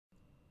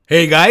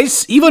Hey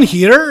guys, Ivan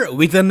here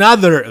with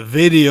another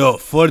video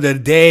for the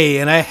day,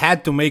 and I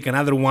had to make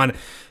another one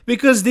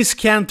because this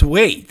can't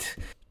wait.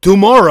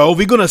 Tomorrow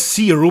we're gonna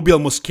see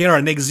Rubiel,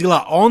 Mosquera,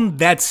 Neckzilla on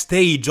that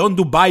stage, on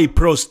Dubai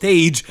Pro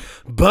stage,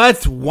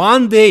 but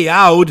one day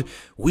out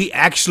we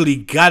actually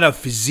got a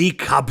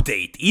physique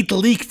update. It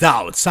leaked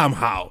out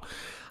somehow.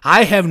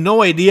 I have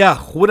no idea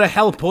who the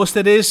hell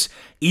posted this.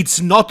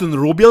 It's not on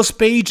Rubiel's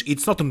page,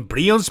 it's not on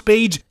Brion's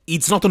page,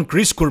 it's not on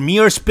Chris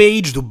Cormier's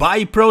page,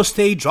 Dubai Pro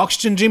stage,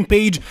 Oxygen Gym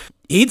page.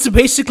 It's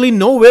basically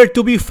nowhere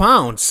to be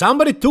found.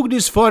 Somebody took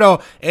this photo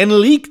and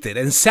leaked it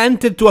and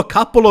sent it to a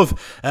couple of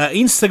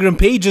Instagram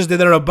pages that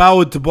are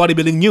about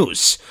bodybuilding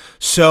news.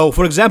 So,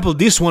 for example,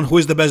 this one, who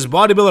is the best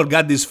bodybuilder,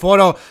 got this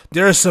photo.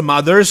 There are some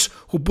others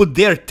who put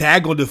their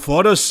tag on the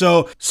photo.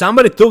 So,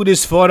 somebody took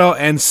this photo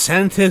and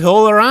sent it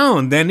all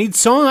around. And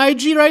it's on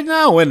IG right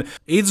now. And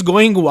it's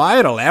going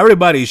viral.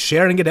 Everybody's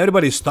sharing it.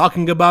 Everybody's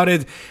talking about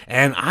it.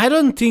 And I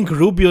don't think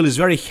Rubiel is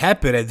very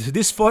happy that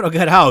this photo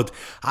got out.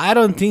 I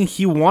don't think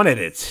he wanted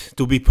it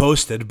to be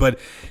posted, but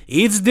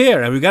it's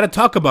there and we gotta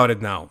talk about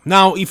it now.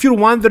 Now, if you're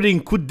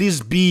wondering, could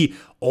this be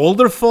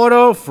older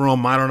photo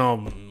from, I don't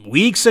know,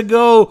 weeks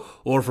ago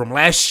or from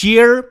last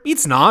year?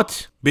 It's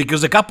not,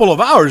 because a couple of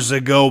hours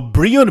ago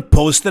Brion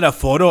posted a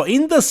photo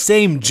in the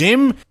same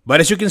gym, but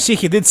as you can see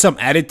he did some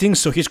editing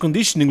so his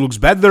conditioning looks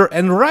better,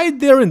 and right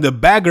there in the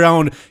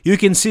background you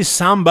can see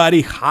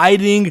somebody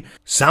hiding,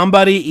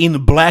 somebody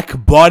in black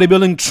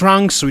bodybuilding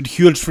trunks with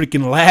huge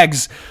freaking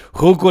legs.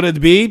 Who could it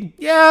be?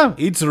 Yeah,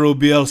 it's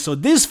Rubiel. So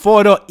this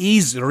photo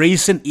is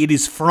recent, it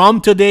is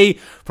from today,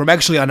 from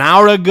actually an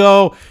hour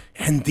ago.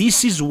 And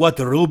this is what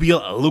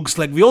Rubiel looks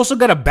like. We also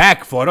got a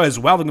back photo as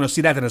well, we're gonna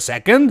see that in a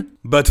second.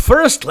 But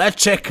first,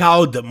 let's check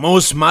out the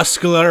most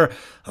muscular.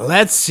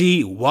 Let's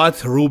see what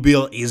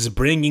Rubiel is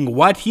bringing,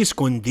 what his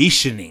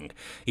conditioning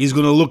is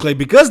gonna look like,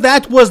 because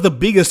that was the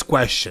biggest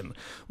question.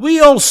 We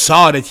all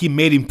saw that he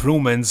made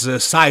improvements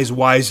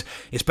size-wise,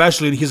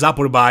 especially in his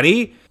upper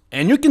body.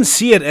 And you can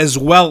see it as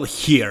well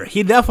here.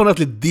 He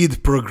definitely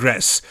did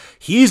progress.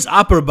 His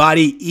upper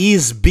body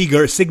is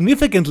bigger,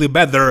 significantly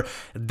better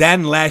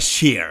than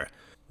last year.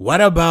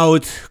 What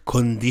about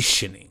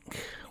conditioning?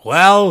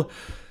 Well,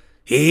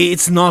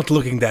 it's not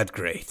looking that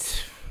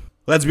great.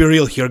 Let's be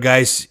real here,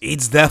 guys.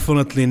 It's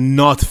definitely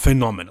not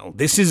phenomenal.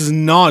 This is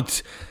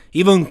not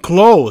even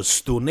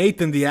close to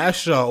Nathan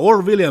Diasha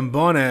or William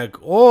Bonek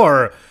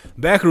or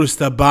Behruz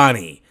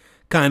Tabani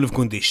kind of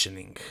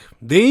conditioning.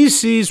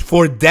 This is,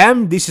 for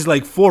them, this is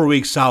like 4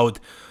 weeks out,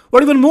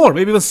 or even more,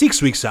 maybe even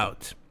 6 weeks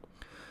out.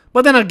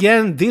 But then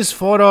again, this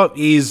photo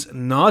is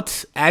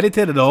not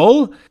edited at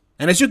all,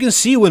 and as you can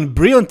see, when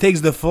Brion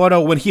takes the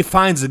photo, when he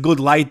finds a good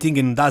lighting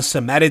and does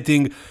some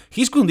editing,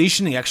 his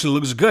conditioning actually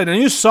looks good.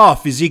 And you saw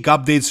physique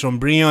updates from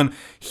Brion,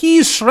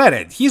 he's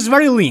shredded, he's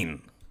very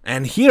lean.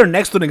 And here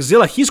next to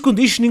Neckzilla, his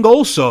conditioning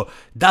also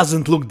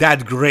doesn't look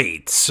that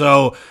great.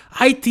 So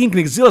I think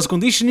Neckzilla's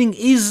conditioning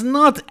is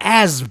not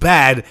as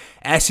bad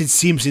as it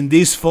seems in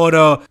this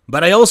photo,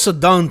 but I also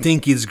don't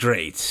think it's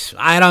great.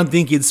 I don't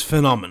think it's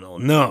phenomenal.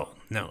 No.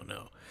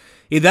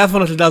 It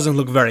definitely doesn't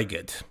look very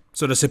good.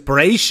 So the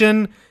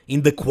separation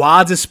in the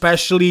quads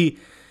especially,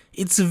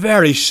 it's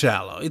very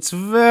shallow. It's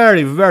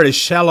very, very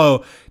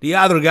shallow. The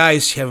other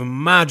guys have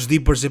much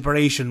deeper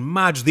separation,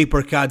 much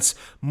deeper cuts,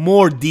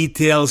 more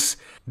details.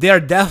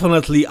 They're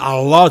definitely a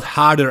lot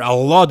harder, a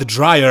lot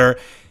drier,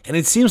 and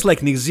it seems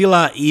like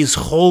Neckzilla is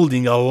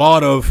holding a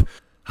lot of,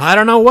 I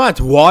don't know what,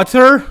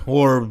 water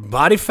or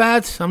body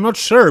fat? I'm not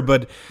sure,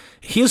 but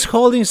he's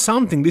holding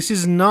something. This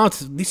is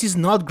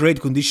not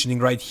great conditioning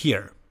right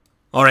here.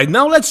 Alright,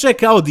 now let's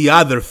check out the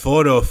other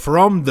photo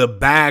from the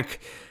back,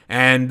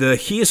 and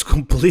he is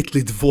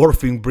completely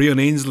dwarfing Brion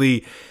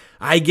Ainsley.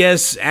 I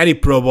guess any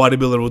pro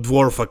bodybuilder would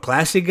dwarf a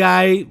classic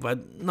guy,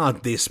 but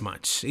not this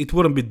much. It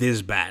wouldn't be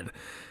this bad.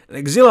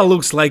 Neckzilla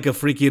looks like a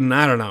freaking,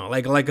 I don't know,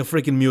 like a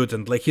freaking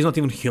mutant. Like, he's not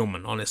even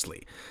human,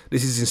 honestly.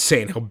 This is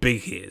insane how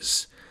big he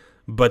is.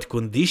 But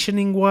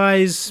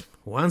conditioning-wise,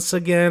 once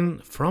again,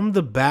 from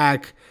the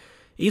back,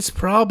 it's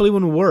probably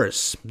even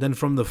worse than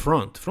from the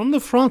front. From the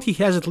front, he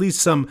has at least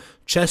some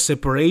chest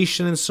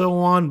separation and so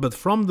on, but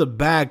from the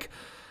back,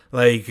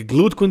 like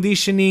glute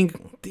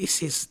conditioning,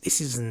 this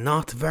is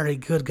not very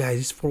good, guys.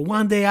 It's for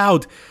one day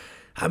out.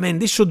 I mean,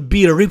 this should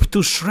be ripped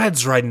to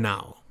shreds right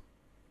now.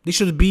 This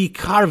should be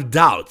carved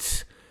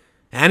out.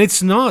 And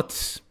it's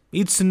not.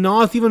 It's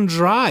not even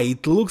dry.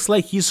 It looks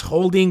like he's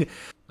holding,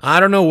 I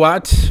don't know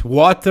what,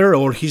 water,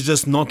 or he's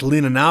just not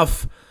lean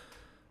enough.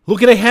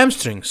 Look at the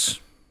hamstrings.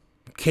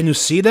 Can you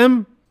see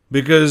them?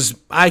 Because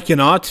I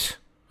cannot.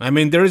 I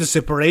mean, there is a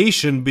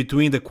separation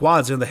between the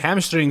quads and the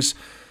hamstrings,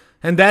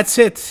 and that's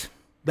it.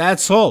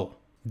 That's all.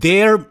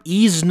 There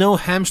is no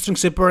hamstring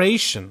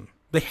separation.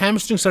 The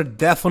hamstrings are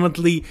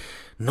definitely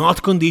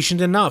not conditioned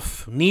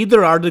enough.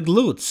 Neither are the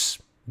glutes.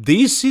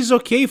 This is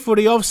okay for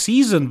the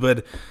off-season,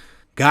 but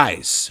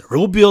guys,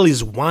 Rubiel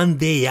is one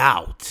day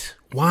out.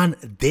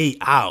 1 day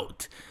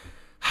out.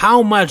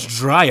 How much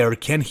drier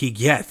can he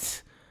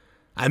get?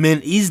 I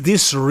mean, is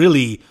this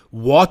really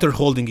water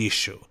holding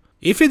issue?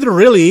 If it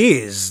really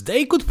is,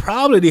 they could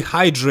probably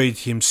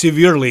dehydrate him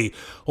severely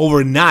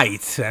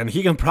overnight, and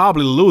he can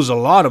probably lose a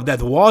lot of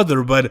that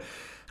water, but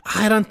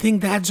I don't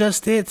think that's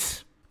just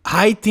it.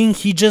 I think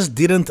he just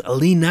didn't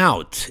lean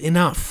out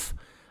enough.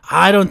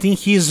 I don't think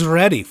he's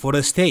ready for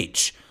the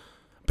stage.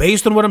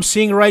 Based on what I'm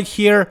seeing right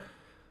here,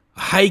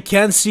 I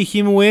can't see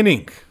him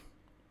winning.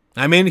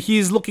 I mean,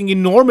 he's looking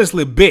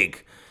enormously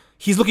big.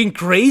 He's looking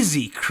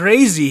crazy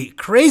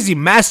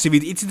massive.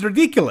 It's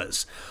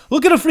ridiculous.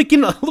 Look at the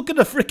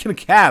freaking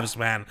calves,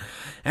 man.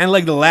 And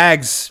like the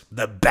legs,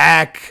 the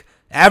back,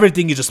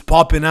 everything is just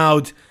popping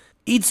out.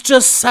 It's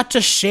just such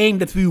a shame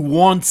that we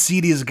won't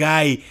see this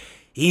guy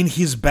in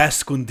his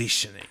best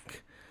conditioning.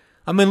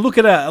 I mean, look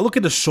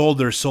at the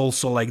shoulders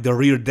also, like the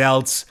rear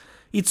delts.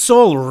 It's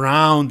all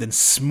round and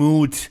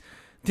smooth.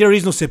 There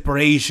is no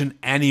separation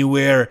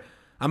anywhere.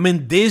 I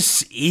mean,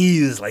 this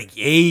is like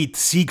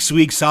 6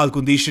 weeks out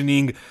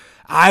conditioning.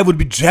 I would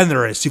be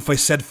generous if I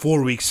said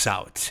 4 weeks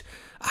out.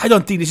 I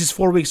don't think this is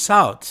 4 weeks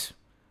out.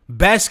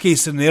 Best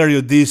case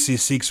scenario, this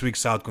is 6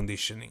 weeks out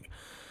conditioning.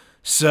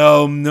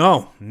 So,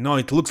 no,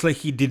 it looks like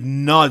he did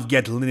not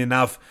get lean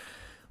enough.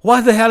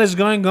 What the hell is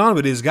going on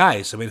with these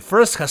guys? I mean,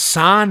 first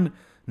Hassan,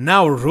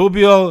 now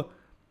Rubiel.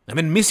 I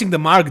mean, missing the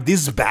mark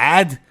this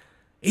bad?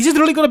 Is it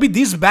really gonna be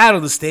this bad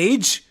on the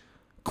stage?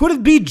 Could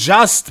it be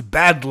just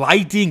bad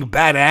lighting,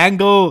 bad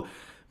angle?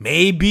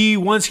 Maybe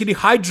once he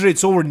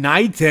dehydrates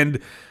overnight and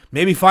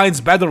maybe finds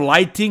better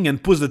lighting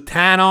and puts the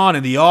tan on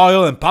and the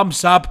oil and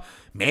pumps up,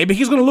 maybe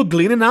he's gonna look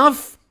lean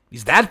enough?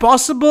 Is that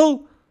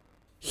possible?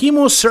 He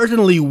most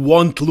certainly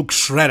won't look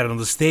shredded on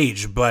the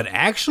stage, but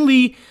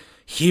actually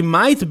he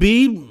might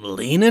be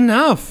lean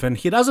enough, and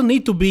he doesn't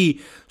need to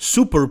be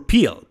super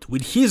peeled.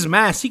 With his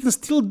mass, he can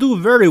still do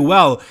very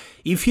well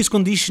if his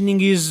conditioning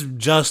is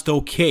just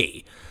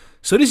okay.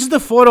 So this is the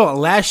photo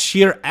last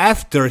year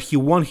after he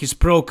won his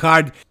pro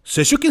card.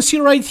 So as you can see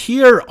right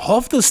here,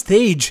 off the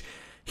stage,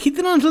 he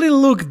didn't really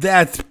look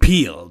that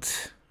peeled,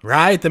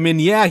 right? I mean,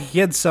 yeah, he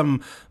had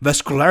some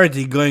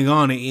vascularity going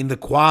on in the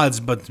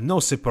quads, but no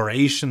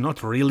separation,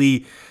 not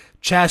really.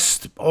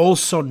 Chest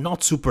also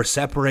not super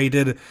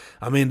separated.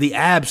 I mean, the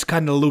abs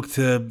kind of looked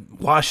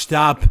washed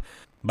up.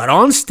 But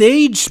on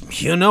stage,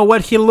 you know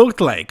what he looked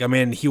like. I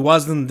mean, he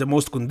wasn't the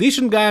most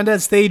conditioned guy on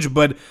that stage,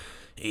 but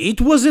it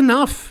was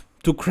enough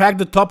to crack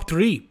the top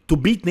 3, to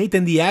beat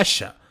Nathan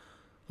Diasha.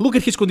 Look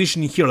at his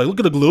conditioning here, like look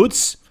at the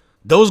glutes.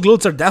 Those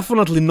glutes are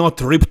definitely not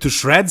ripped to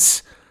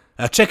shreds.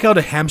 Check out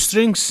the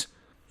hamstrings.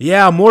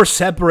 Yeah, more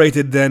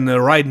separated than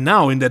right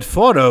now in that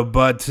photo,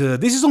 but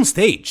this is on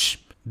stage.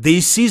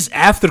 This is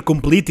after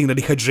completing the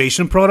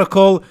dehydration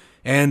protocol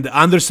and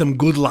under some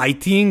good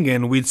lighting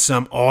and with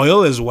some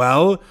oil as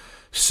well.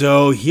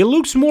 So he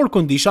looks more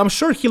conditioned. I'm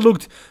sure he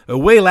looked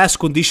way less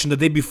conditioned the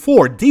day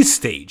before this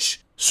stage.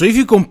 So if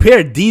you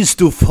compare these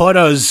two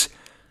photos,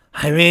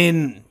 I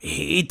mean,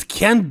 it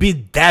can't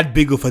be that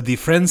big of a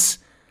difference.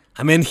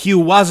 I mean, he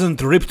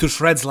wasn't ripped to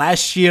shreds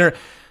last year,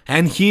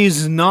 and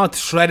he's not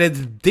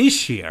shredded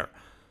this year.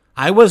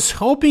 I was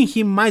hoping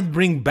he might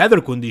bring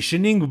better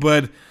conditioning,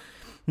 but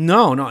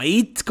no,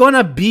 it's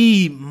gonna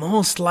be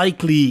most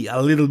likely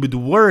a little bit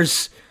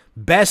worse.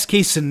 Best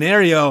case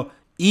scenario,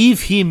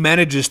 if he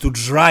manages to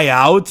dry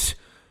out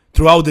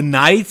throughout the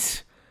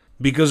night,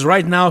 because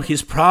right now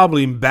he's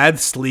probably in bed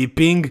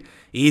sleeping.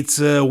 It's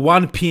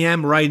 1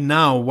 p.m. right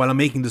now while I'm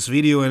making this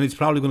video, and it's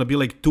probably gonna be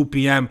like 2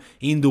 p.m.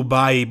 in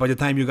Dubai by the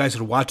time you guys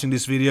are watching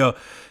this video.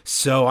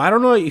 So I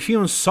don't know if he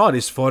even saw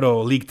this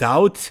photo leaked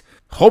out.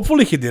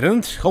 Hopefully he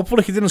didn't.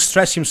 Hopefully he didn't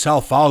stress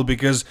himself out,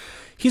 because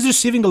he's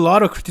receiving a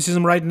lot of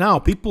criticism right now.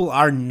 People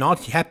are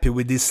not happy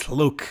with this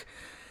look.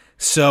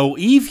 So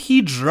if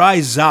he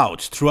dries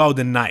out throughout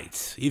the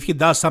night, if he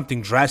does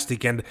something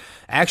drastic and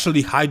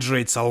actually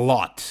hydrates a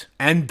lot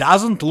and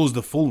doesn't lose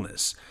the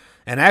fullness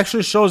and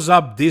actually shows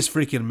up this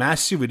freaking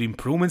massive with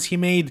improvements he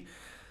made,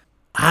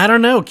 I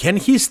don't know, can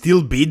he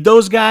still beat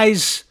those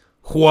guys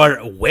who are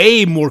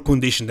way more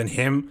conditioned than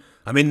him?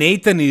 I mean,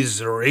 Nathan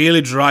is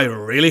really dry,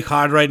 really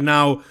hard right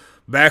now.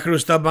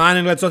 Behrus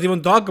Tabanin, let's not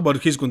even talk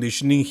about his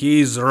conditioning, he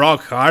is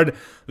rock hard.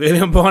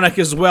 William Bonac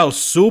as well,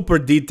 super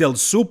detailed,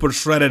 super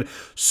shredded,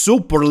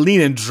 super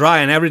lean and dry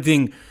and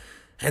everything.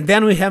 And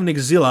then we have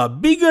Neckzilla,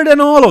 bigger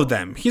than all of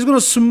them. He's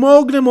gonna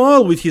smoke them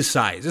all with his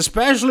size,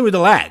 especially with the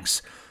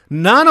legs.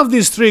 None of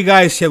these 3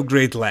 guys have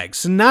great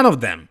legs, none of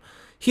them.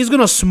 He's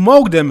gonna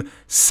smoke them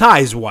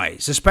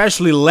size-wise,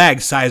 especially leg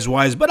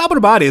size-wise, but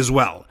upper body as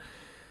well.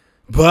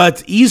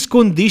 But is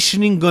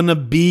conditioning gonna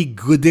be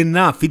good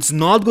enough? It's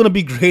not gonna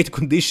be great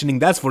conditioning,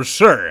 that's for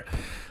sure.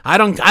 I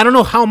don't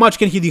know how much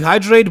can he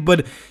dehydrate,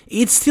 but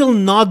it's still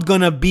not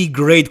gonna be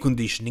great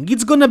conditioning.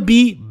 It's gonna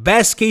be,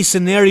 best case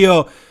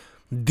scenario,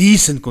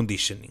 decent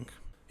conditioning.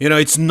 You know,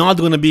 it's not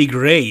gonna be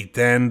great,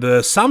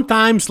 and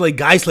sometimes like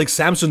guys like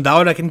Samson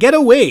Dauda can get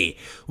away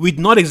with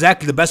not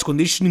exactly the best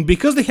conditioning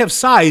because they have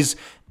size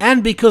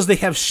and because they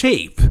have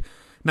shape.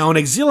 Now,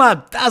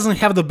 Neckzilla doesn't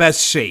have the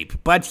best shape,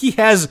 but he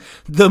has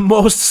the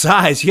most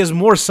size. He has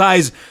more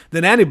size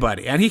than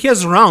anybody, and he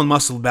has round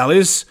muscle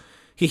bellies.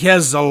 He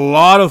has a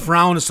lot of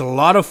roundness, a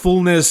lot of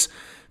fullness.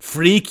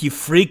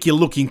 freaky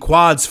looking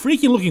quads,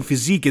 freaky looking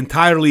physique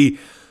entirely.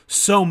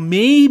 So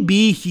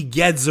maybe he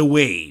gets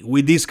away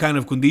with this kind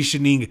of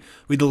conditioning,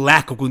 with the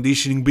lack of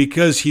conditioning,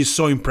 because he's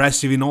so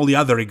impressive in all the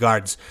other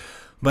regards.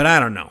 But I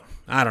don't know,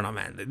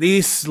 man.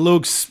 This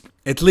looks,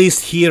 at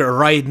least here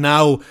right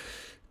now,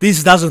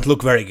 this doesn't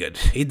look very good.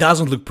 It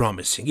doesn't look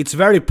promising. It's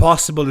very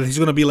possible that he's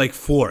gonna be like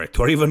 4th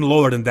or even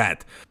lower than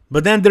that.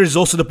 But then there's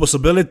also the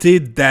possibility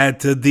that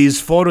these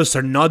photos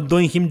are not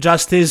doing him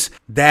justice,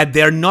 that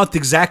they're not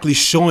exactly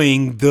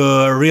showing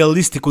the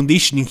realistic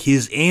conditioning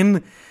he's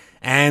in,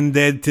 and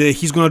that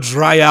he's gonna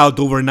dry out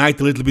overnight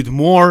a little bit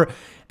more,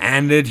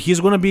 and that he's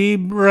gonna be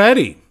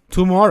ready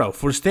tomorrow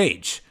for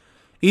stage.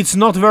 It's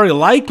not very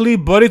likely,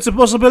 but it's a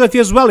possibility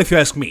as well, if you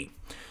ask me.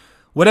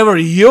 Whatever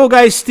you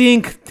guys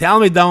think,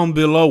 tell me down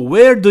below.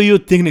 Where do you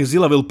think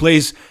Neckzilla will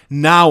place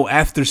now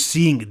after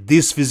seeing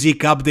this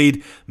physique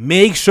update?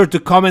 Make sure to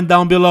comment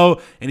down below.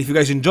 And if you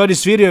guys enjoyed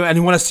this video and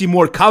you want to see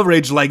more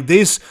coverage like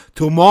this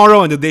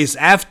tomorrow and the days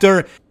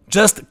after,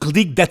 just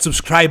click that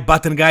subscribe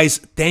button, guys.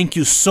 Thank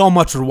you so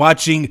much for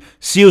watching.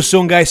 See you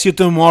soon, guys. See you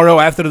tomorrow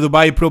after the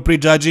Dubai Pro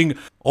prejudging.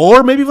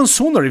 Or maybe even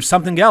sooner if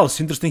something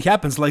else interesting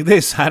happens like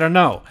this. I don't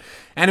know.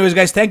 Anyways,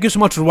 guys, thank you so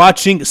much for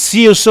watching.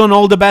 See you soon.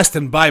 All the best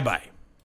and bye-bye.